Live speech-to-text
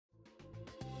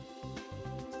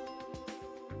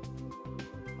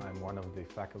one of the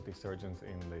faculty surgeons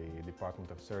in the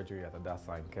Department of Surgery at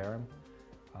Hadassah in Kerem.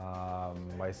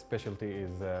 My specialty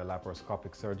is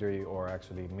laparoscopic surgery, or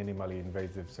actually minimally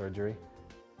invasive surgery.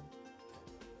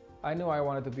 I knew I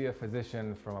wanted to be a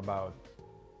physician from about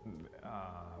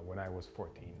when I was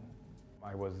 14.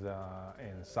 I was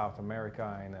in South America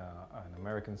in an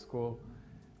American school,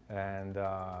 and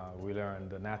we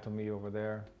learned anatomy over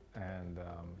there, and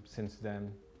since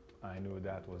then I knew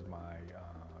that was my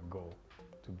goal,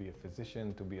 to be a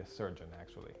physician, to be a surgeon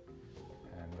actually.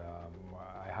 And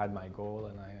I had my goal,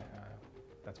 and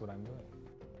that's what I'm doing.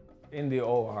 In the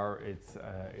OR,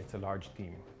 it's a large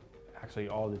team. Actually,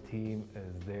 all the team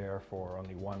is there for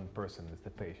only one person, is the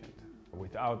patient.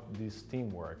 Without this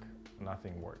teamwork,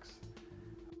 nothing works.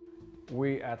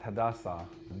 We at Hadassah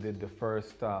did the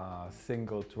first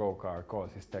single trocar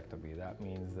cholecystectomy. That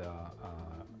means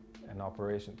an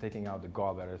operation taking out the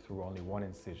gallbladder through only one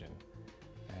incision.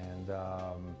 And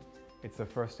it's the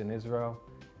first in Israel.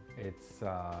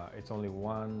 It's only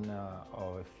one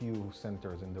of a few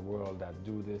centers in the world that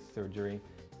do this surgery.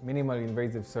 Minimally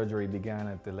invasive surgery began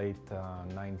at the late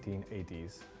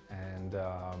 1980s, and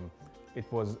it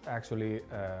was actually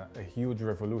a huge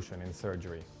revolution in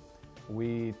surgery.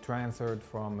 We transferred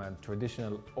from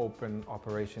traditional open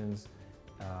operations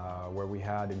where we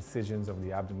had incisions of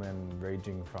the abdomen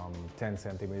ranging from 10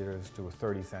 centimeters to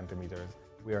 30 centimeters.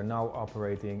 We are now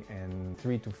operating in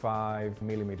 3 to 5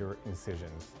 millimeter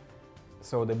incisions.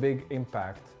 So the big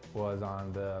impact was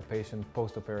on the patient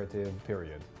post-operative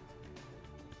period.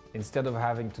 Instead of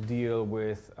having to deal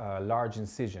with a large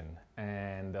incision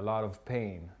and a lot of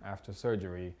pain after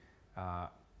surgery,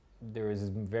 there is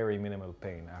very minimal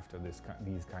pain after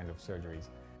these kind of surgeries.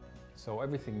 So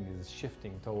everything is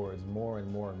shifting towards more and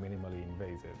more minimally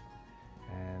invasive.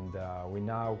 And we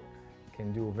now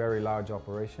can do very large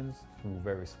operations through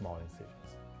very small incisions.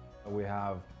 We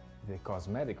have the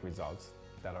cosmetic results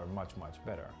that are much, much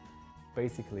better.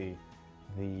 Basically,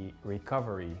 the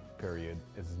recovery period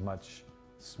is much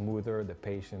smoother. The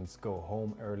patients go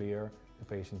home earlier. The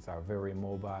patients are very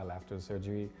mobile after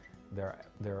surgery. There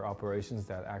are operations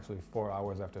that actually 4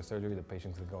 hours after surgery, the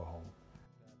patients can go home.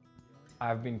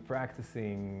 I've been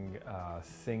practicing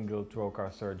single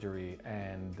trocar surgery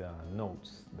and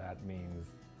NOTES. That means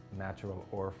natural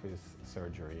orifice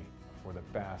surgery, for the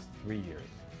past 3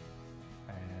 years.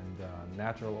 And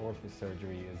natural orifice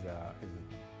surgery is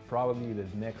probably the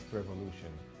next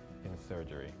revolution in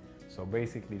surgery. So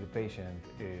basically the patient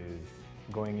is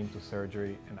going into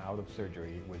surgery and out of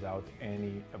surgery without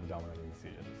any abdominal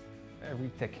incisions.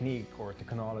 Every technique or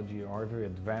technology or every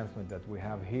advancement that we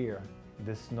have here,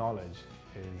 this knowledge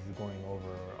is going all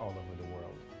over the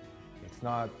world. It's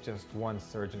not just one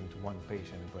surgeon to one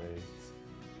patient, but it's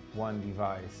one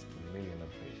device to a million of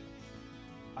patients.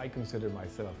 I consider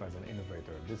myself as an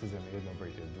innovator. This is an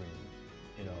innovator dream.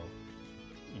 You know,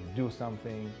 you do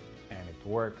something and it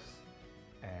works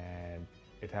and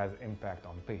it has impact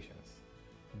on patients.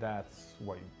 That's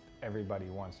what everybody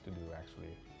wants to do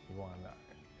actually.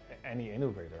 Any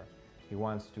innovator, he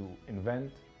wants to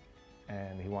invent,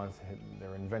 and he wants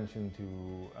their invention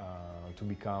to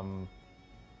become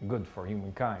good for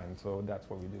humankind. So that's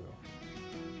what we do.